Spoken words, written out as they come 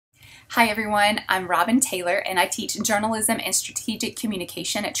Hi everyone, I'm Robbyn Taylor and I teach journalism and strategic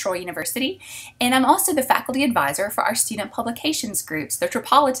communication at Troy University, and I'm also the faculty advisor for our student publications groups, the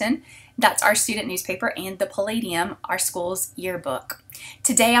Tropolitan, that's our student newspaper, and the Palladium, our school's yearbook.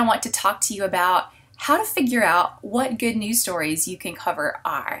 Today I want to talk to you about how to figure out what good news stories you can cover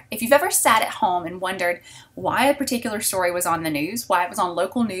are. If you've ever sat at home and wondered why a particular story was on the news, why it was on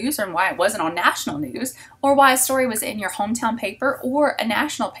local news or why it wasn't on national news, or why a story was in your hometown paper or a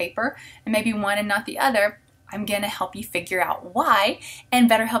national paper and maybe one and not the other, I'm going to help you figure out why and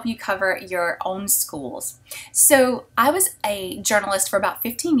better help you cover your own schools. So I was a journalist for about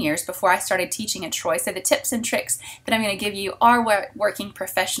 15 years before I started teaching at Troy, so the tips and tricks that I'm going to give you are what working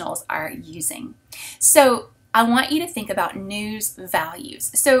professionals are using. So I want you to think about news values.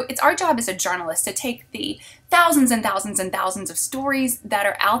 So it's our job as a journalist to take the thousands and thousands and thousands of stories that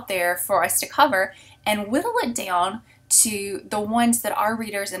are out there for us to cover and whittle it down to the ones that our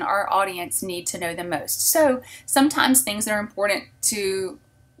readers and our audience need to know the most. So sometimes things that are important to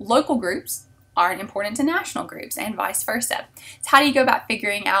local groups aren't important to national groups and vice versa. So how do you go about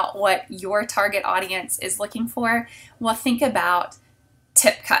figuring out what your target audience is looking for? Well, think about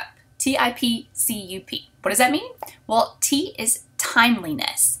tip cup, T-I-P-C-U-P. What does that mean? Well, T is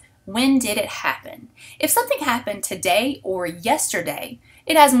timeliness. When did it happen? If something happened today or yesterday,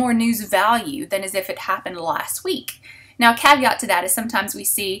 it has more news value than as if it happened last week. Now, caveat to that is sometimes we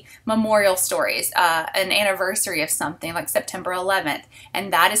see memorial stories, an anniversary of something like September 11th,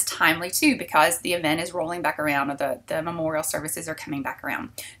 and that is timely too because the event is rolling back around or the memorial services are coming back around.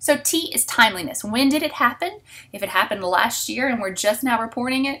 So T is timeliness. When did it happen? If it happened last year and we're just now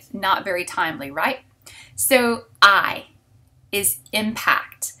reporting it, not very timely, right? So I is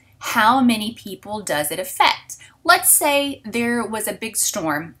impact. How many people does it affect? Let's say there was a big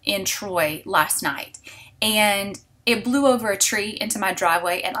storm in Troy last night and it blew over a tree into my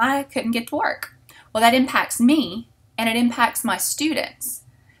driveway and I couldn't get to work. Well, that impacts me and it impacts my students.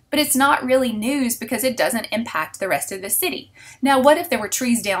 But it's not really news because it doesn't impact the rest of the city. Now, what if there were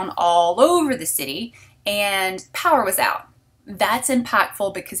trees down all over the city and power was out? That's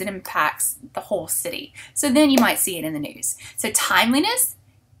impactful because it impacts the whole city. So then you might see it in the news. So timeliness,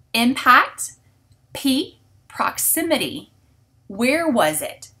 impact, P, proximity. Where was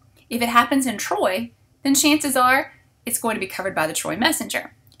it? If it happens in Troy, then chances are it's going to be covered by the Troy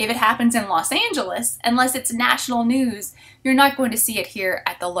Messenger. If it happens in Los Angeles, unless it's national news, you're not going to see it here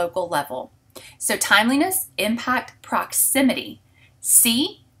at the local level. So timeliness, impact, proximity.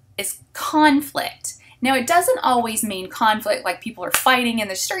 C is conflict. Now, it doesn't always mean conflict like people are fighting in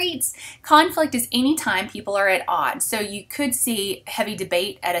the streets. Conflict is any time people are at odds. So you could see heavy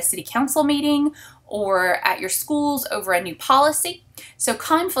debate at a city council meeting or at your schools over a new policy. So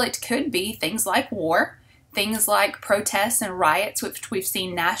conflict could be things like war, things like protests and riots, which we've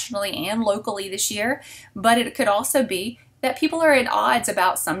seen nationally and locally this year. But it could also be that people are at odds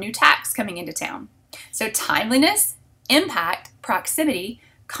about some new tax coming into town. So timeliness, impact, proximity,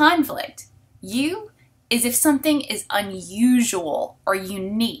 conflict. U is if something is unusual or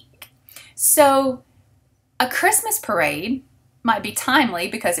unique. So a Christmas parade might be timely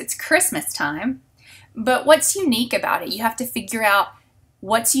because it's Christmas time, but what's unique about it? You have to figure out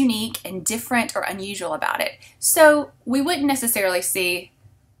what's unique and different or unusual about it. So we wouldn't necessarily see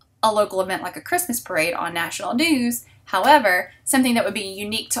a local event like a Christmas parade on national news. However, something that would be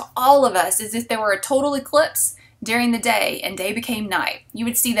unique to all of us is if there were a total eclipse during the day and day became night. You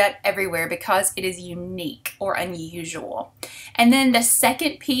would see that everywhere because it is unique or unusual. And then the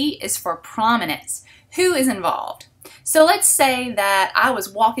second P is for prominence. Who is involved? So let's say that I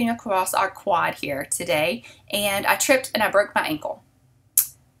was walking across our quad here today and I tripped and I broke my ankle.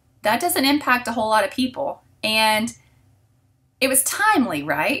 That doesn't impact a whole lot of people. And it was timely,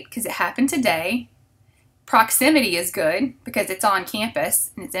 right? Because it happened today. Proximity is good because it's on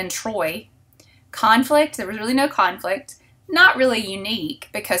campus and it's in Troy. Conflict, there was really no conflict. Not really unique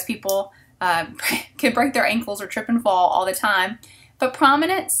because people can break their ankles or trip and fall all the time. But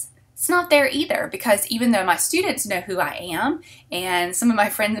prominence, it's not there either because even though my students know who I am and some of my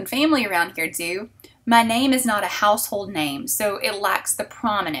friends and family around here do, my name is not a household name. So it lacks the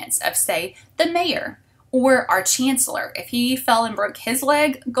prominence of, say, the mayor or our chancellor. If he fell and broke his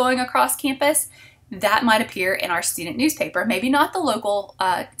leg going across campus, that might appear in our student newspaper, maybe not the local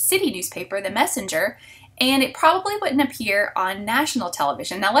city newspaper, the Messenger, and it probably wouldn't appear on national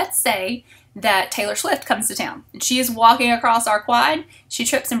television. Now let's say that Taylor Swift comes to town and she is walking across our quad, she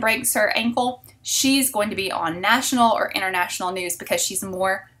trips and breaks her ankle, she's going to be on national or international news because she's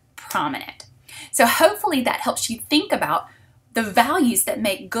more prominent. So hopefully that helps you think about the values that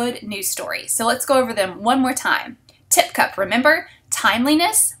make good news stories. So let's go over them one more time. Tip cup, remember?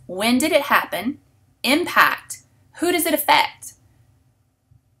 Timeliness, when did it happen? Impact, who does it affect?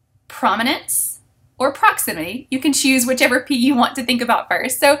 Prominence or proximity, you can choose whichever P you want to think about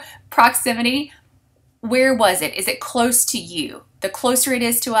first. So proximity, where was it? Is it close to you? The closer it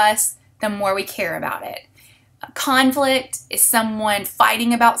is to us, the more we care about it. Conflict is someone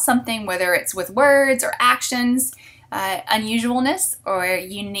fighting about something, whether it's with words or actions. Unusualness or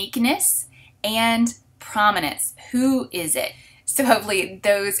uniqueness, and prominence. Who is it? So hopefully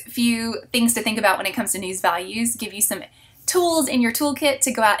those few things to think about when it comes to news values give you some tools in your toolkit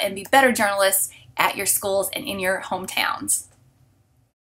to go out and be better journalists at your schools and in your hometowns.